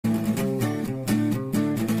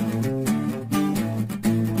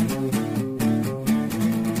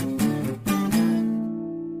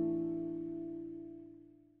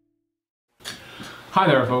Hi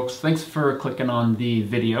there folks, thanks for clicking on the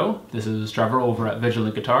video. This is Trevor over at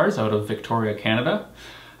Vigilant Guitars out of Victoria, Canada.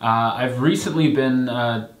 I've recently been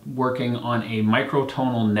working on a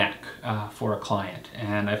microtonal neck for a client,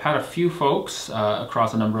 and I've had a few folks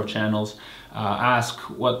across a number of channels ask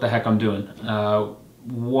what the heck I'm doing.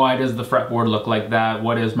 Why does the fretboard look like that?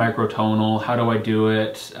 What is microtonal? How do I do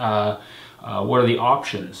it? What are the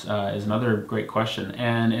options is another great question.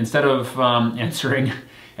 And instead of answering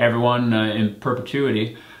everyone in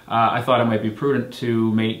perpetuity, I thought it might be prudent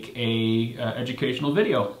to make a educational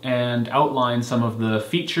video and outline some of the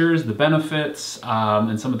features, the benefits,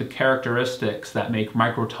 and some of the characteristics that make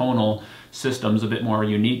microtonal systems a bit more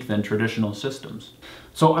unique than traditional systems.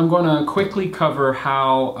 So I'm going to quickly cover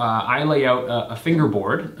how I lay out a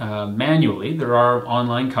fingerboard manually. There are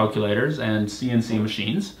online calculators and CNC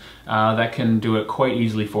machines that can do it quite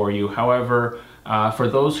easily for you. However, for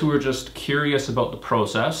those who are just curious about the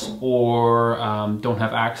process or don't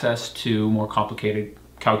have access to more complicated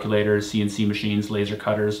calculators, CNC machines, laser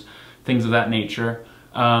cutters, things of that nature,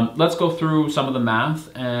 let's go through some of the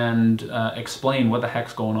math and explain what the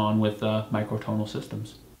heck's going on with microtonal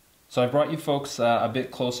systems. So I brought you folks a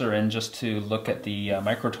bit closer in just to look at the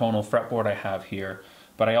microtonal fretboard I have here,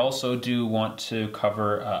 but I also do want to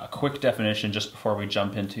cover a quick definition just before we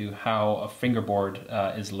jump into how a fingerboard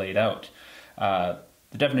is laid out. The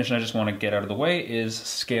definition I just want to get out of the way is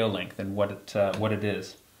scale length and what it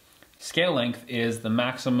is. Scale length is the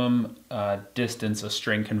maximum distance a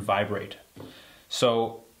string can vibrate.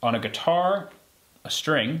 So on a guitar, a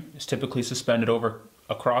string is typically suspended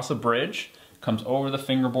across a bridge, comes over the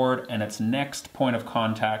fingerboard, and its next point of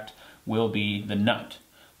contact will be the nut.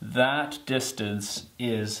 That distance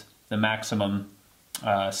is the maximum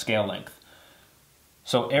scale length.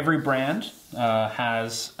 So every brand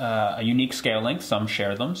has a unique scale length. Some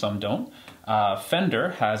share them, some don't.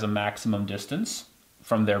 Fender has a maximum distance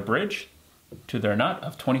from their bridge to their nut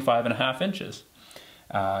of 25.5 inches.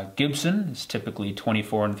 Gibson is typically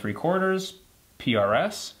 24 3/4.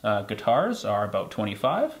 PRS guitars are about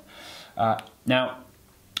 25. Now,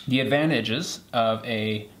 the advantages of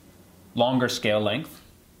a longer scale length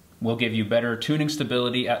will give you better tuning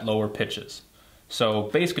stability at lower pitches. So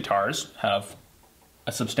bass guitars have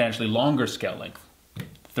a substantially longer scale length,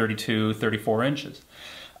 32, 34 inches.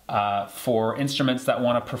 For instruments that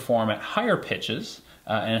want to perform at higher pitches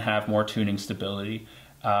and have more tuning stability,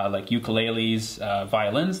 like ukuleles,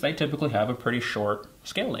 violins, they typically have a pretty short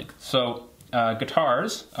scale length. So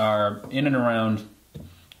guitars are in and around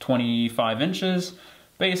 25 inches,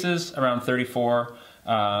 basses around 34,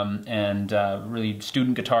 and really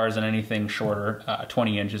student guitars and anything shorter,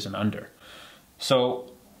 20 inches and under. So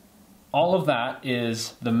all of that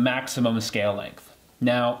is the maximum scale length.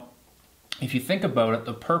 Now, if you think about it,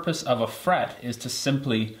 the purpose of a fret is to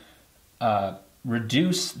simply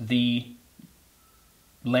reduce the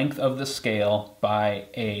length of the scale by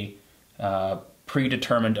a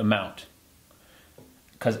predetermined amount.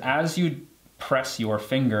 Because as you press your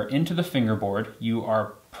finger into the fingerboard, you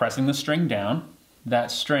are pressing the string down.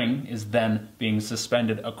 That string is then being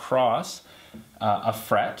suspended across a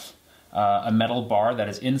fret, a metal bar that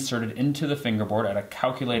is inserted into the fingerboard at a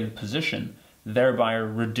calculated position, thereby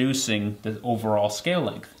reducing the overall scale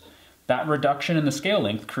length. That reduction in the scale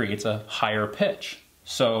length creates a higher pitch.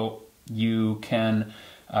 So you can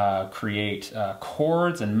create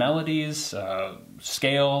chords and melodies,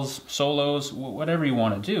 scales, solos, whatever you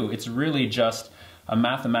want to do. It's really just a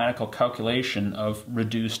mathematical calculation of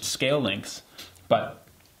reduced scale lengths. But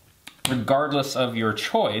regardless of your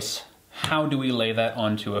choice, how do we lay that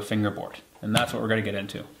onto a fingerboard? And that's what we're going to get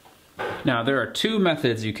into. Now, there are two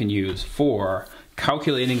methods you can use for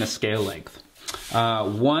calculating a scale length.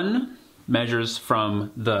 One measures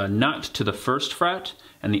from the nut to the first fret,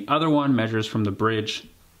 and the other one measures from the bridge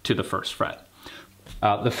to the first fret.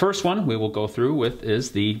 The first one we will go through with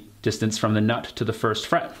is the distance from the nut to the first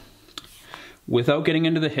fret. Without getting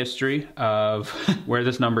into the history of where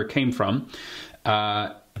this number came from,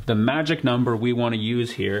 the magic number we want to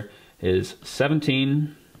use here is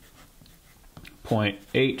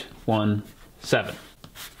 17.817.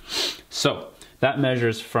 So that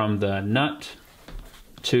measures from the nut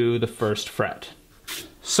to the first fret.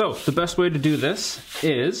 So the best way to do this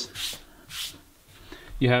is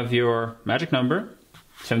you have your magic number,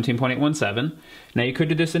 17.817. Now you could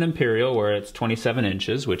do this in imperial where it's 27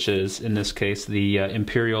 inches, which is in this case the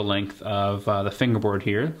imperial length of the fingerboard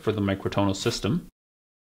here for the microtonal system.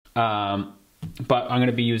 But I'm going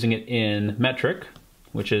to be using it in metric,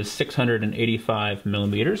 which is 685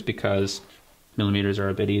 millimeters because millimeters are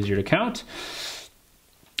a bit easier to count.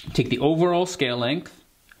 Take the overall scale length,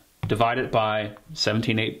 divide it by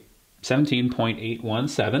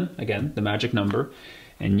 17.817, again, the magic number,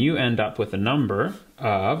 and you end up with a number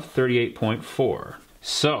of 38.4.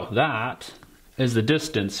 So that is the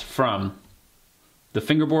distance from the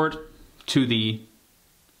fingerboard to the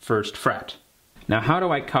first fret. Now, how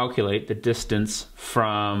do I calculate the distance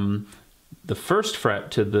from the first fret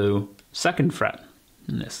to the second fret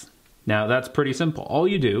in this? Now, that's pretty simple. All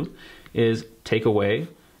you do is take away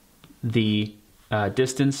the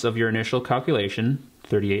distance of your initial calculation,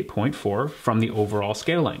 38.4, from the overall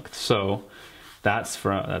scale length. So that's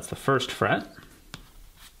the first fret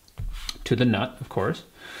to the nut, of course,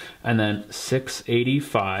 and then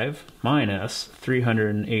 685 minus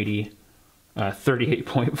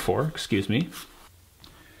 38.4, excuse me.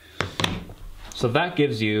 So that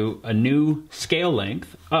gives you a new scale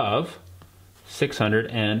length of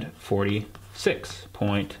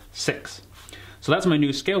 646.6. So that's my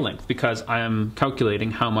new scale length because I am calculating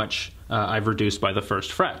how much I've reduced by the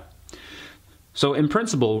first fret. So in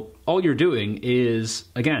principle, all you're doing is,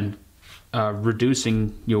 again,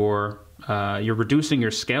 reducing your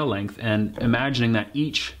scale length and imagining that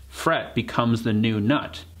each fret becomes the new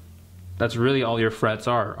nut. That's really all your frets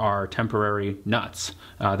are temporary nuts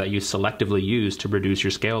that you selectively use to reduce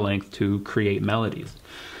your scale length to create melodies.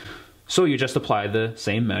 So you just apply the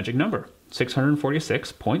same magic number,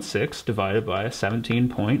 646.6 divided by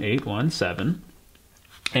 17.817,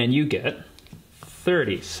 and you get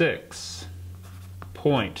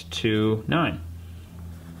 36.29.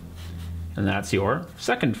 And that's your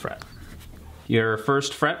second fret. Your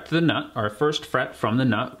first fret to the nut, our first fret from the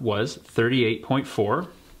nut was 38.4,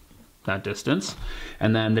 that distance.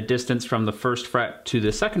 And then the distance from the first fret to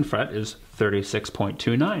the second fret is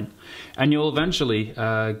 36.29. And you'll eventually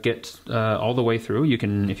get all the way through. You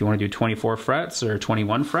can, if you want to do 24 frets or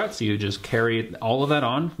 21 frets, you just carry all of that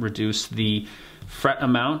on, reduce the fret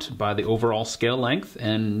amount by the overall scale length,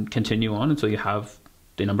 and continue on until you have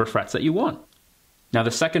the number of frets that you want. Now, the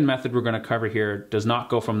second method we're going to cover here does not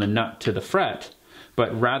go from the nut to the fret,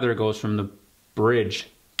 but rather goes from the bridge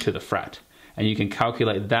to the fret. And you can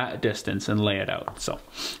calculate that distance and lay it out. So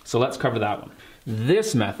let's cover that one.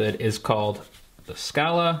 This method is called the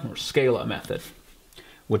Scala or Scala method,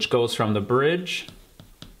 which goes from the bridge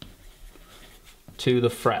to the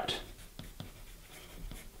fret.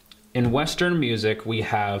 In Western music, we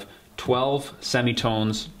have 12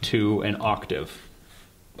 semitones to an octave.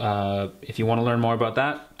 If you want to learn more about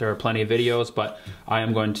that, there are plenty of videos, but I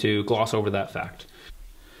am going to gloss over that fact.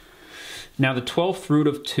 Now, the 12th root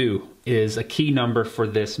of 2 is a key number for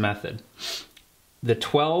this method. The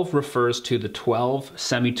 12 refers to the 12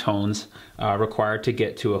 semitones required to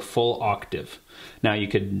get to a full octave. Now, you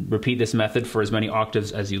could repeat this method for as many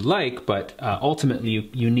octaves as you like, but ultimately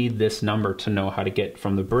you need this number to know how to get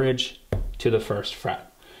from the bridge to the first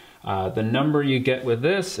fret. The number you get with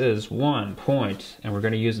this is 1 point, and we're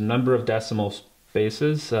going to use a number of decimal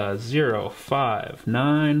spaces,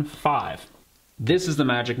 0.595. This is the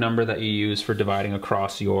magic number that you use for dividing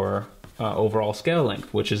across your overall scale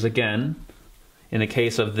length, which is, again, in the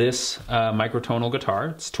case of this microtonal guitar,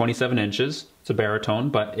 it's 27 inches, it's a baritone,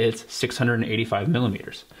 but it's 685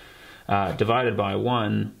 millimeters. Divided by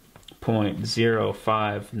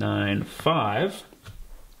 1.0595,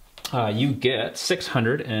 you get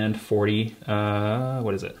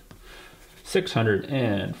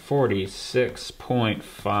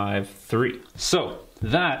 646.53. So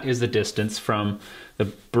that is the distance from the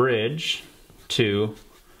bridge to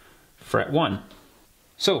fret 1.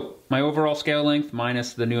 So my overall scale length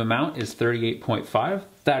minus the new amount is 38.5.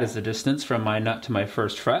 That is the distance from my nut to my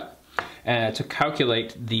first fret. And to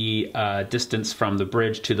calculate the distance from the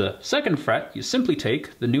bridge to the second fret, you simply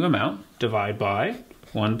take the new amount, divide by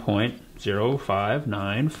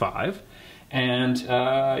 1.0595, and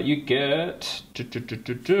you get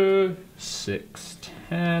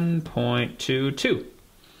 610.22.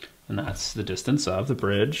 And that's the distance of the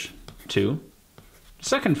bridge to the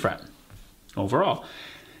second fret overall.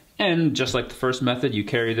 And just like the first method, you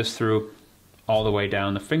carry this through all the way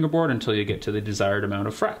down the fingerboard until you get to the desired amount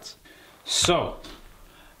of frets. So,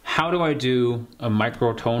 how do I do a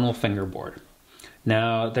microtonal fingerboard?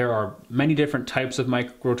 Now, there are many different types of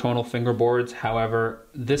microtonal fingerboards. However,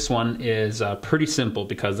 this one is pretty simple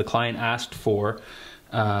because the client asked for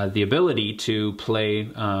the ability to play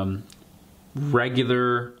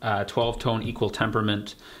regular 12-tone equal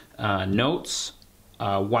temperament notes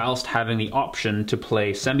whilst having the option to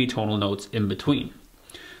play semitonal notes in between.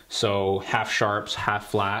 So half sharps,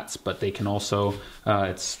 half flats, but they can also,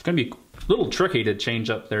 it's going to be a little tricky to change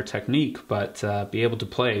up their technique, but be able to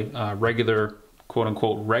play regular,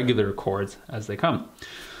 quote-unquote, regular chords as they come.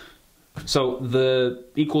 So the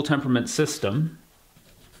equal temperament system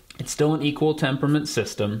It's still an equal temperament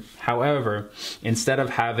system. However, instead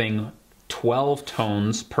of having 12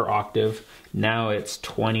 tones per octave, now it's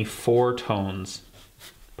 24 tones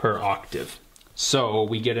per octave. So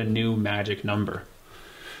we get a new magic number.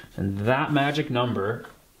 And that magic number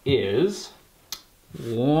is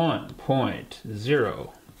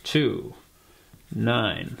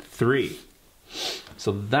 1.0293.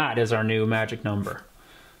 So that is our new magic number.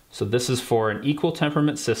 So this is for an equal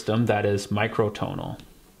temperament system that is microtonal.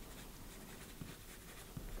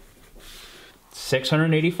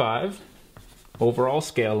 685 overall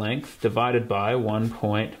scale length divided by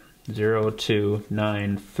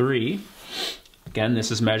 1.0293. Again,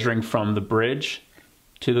 this is measuring from the bridge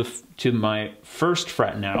to my first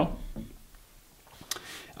fret now.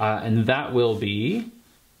 And that will be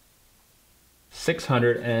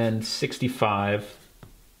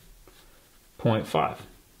 665.5.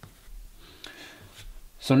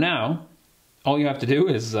 So now, all you have to do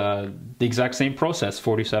is the exact same process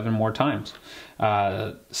 47 more times.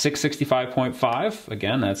 665.5,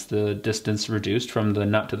 again, that's the distance reduced from the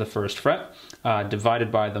nut to the first fret,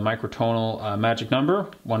 divided by the microtonal magic number,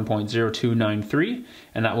 1.0293,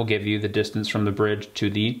 and that will give you the distance from the bridge to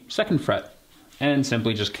the second fret. And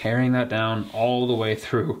simply just carrying that down all the way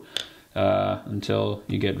through until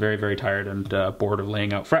you get very, very tired and bored of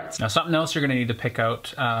laying out frets. Now, something else you're going to need to pick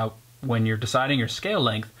out when you're deciding your scale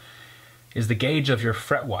length is the gauge of your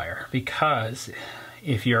fret wire, because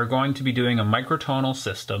if you're going to be doing a microtonal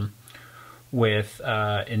system with,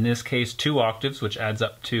 in this case, 2 octaves, which adds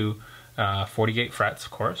up to 48 frets,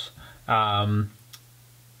 of course,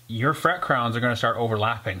 your fret crowns are going to start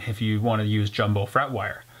overlapping if you want to use jumbo fret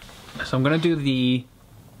wire. So I'm going to do the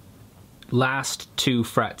last 2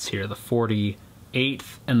 frets here, the 48th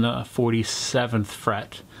and the 47th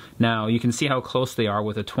fret. Now you can see how close they are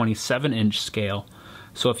with a 27-inch scale.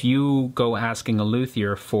 So if you go asking a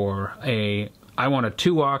luthier for I want a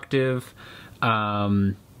 2-octave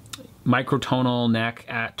microtonal neck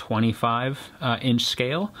at 25-inch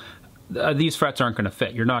scale, these frets aren't going to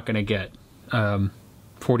fit. You're not going to get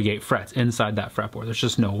 48 frets inside that fretboard. There's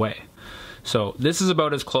just no way. So this is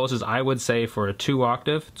about as close as I would say for a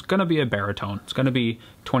 2-octave. It's going to be a baritone. It's going to be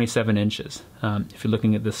 27 inches if you're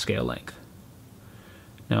looking at this scale length.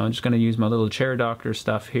 Now I'm just going to use my little chair doctor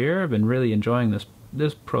stuff here. I've been really enjoying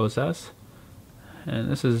this process.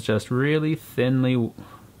 And this is just really thinly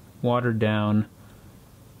watered down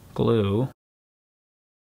glue.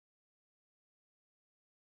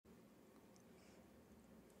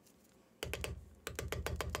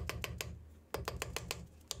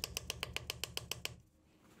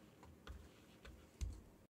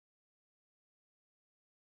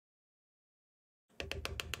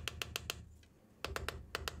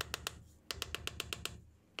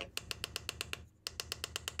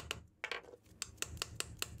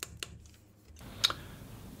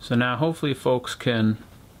 So now hopefully folks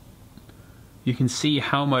you can see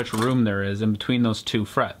how much room there is in between those 2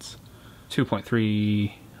 frets.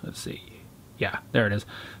 2.3, let's see, yeah, there it is.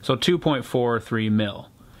 So 2.43 mil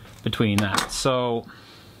between that. So,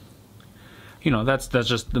 you know, that's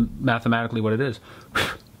just mathematically what it is. I'm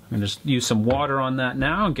gonna just use some water on that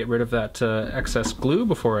now and get rid of that excess glue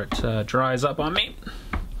before it dries up on me.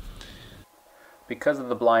 Because of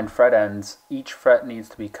the blind fret ends, each fret needs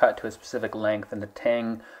to be cut to a specific length and the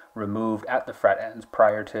tang removed at the fret ends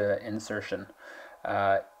prior to insertion.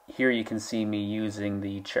 Here you can see me using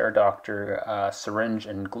the Chair Doctor syringe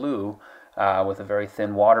and glue with a very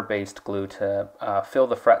thin water-based glue to fill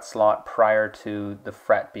the fret slot prior to the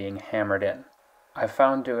fret being hammered in. I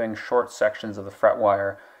found doing short sections of the fret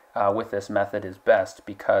wire with this method is best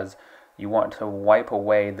because you want to wipe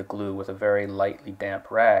away the glue with a very lightly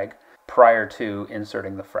damp rag prior to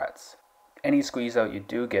inserting the frets. Any squeeze out you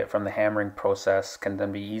do get from the hammering process can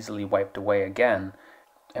then be easily wiped away again.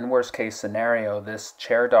 In worst case scenario, this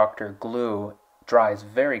Chair Doctor glue dries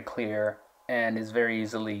very clear and is very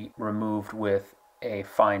easily removed with a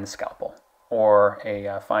fine scalpel or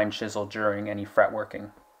a fine chisel during any fret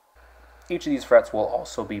working. Each of these frets will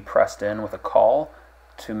also be pressed in with a caul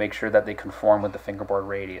to make sure that they conform with the fingerboard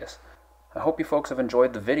radius. I hope you folks have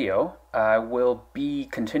enjoyed the video. I will be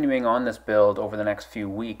continuing on this build over the next few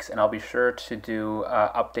weeks, and I'll be sure to do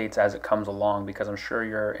updates as it comes along because I'm sure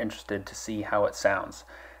you're interested to see how it sounds.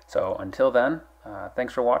 So until then,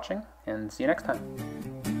 thanks for watching and see you next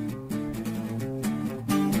time.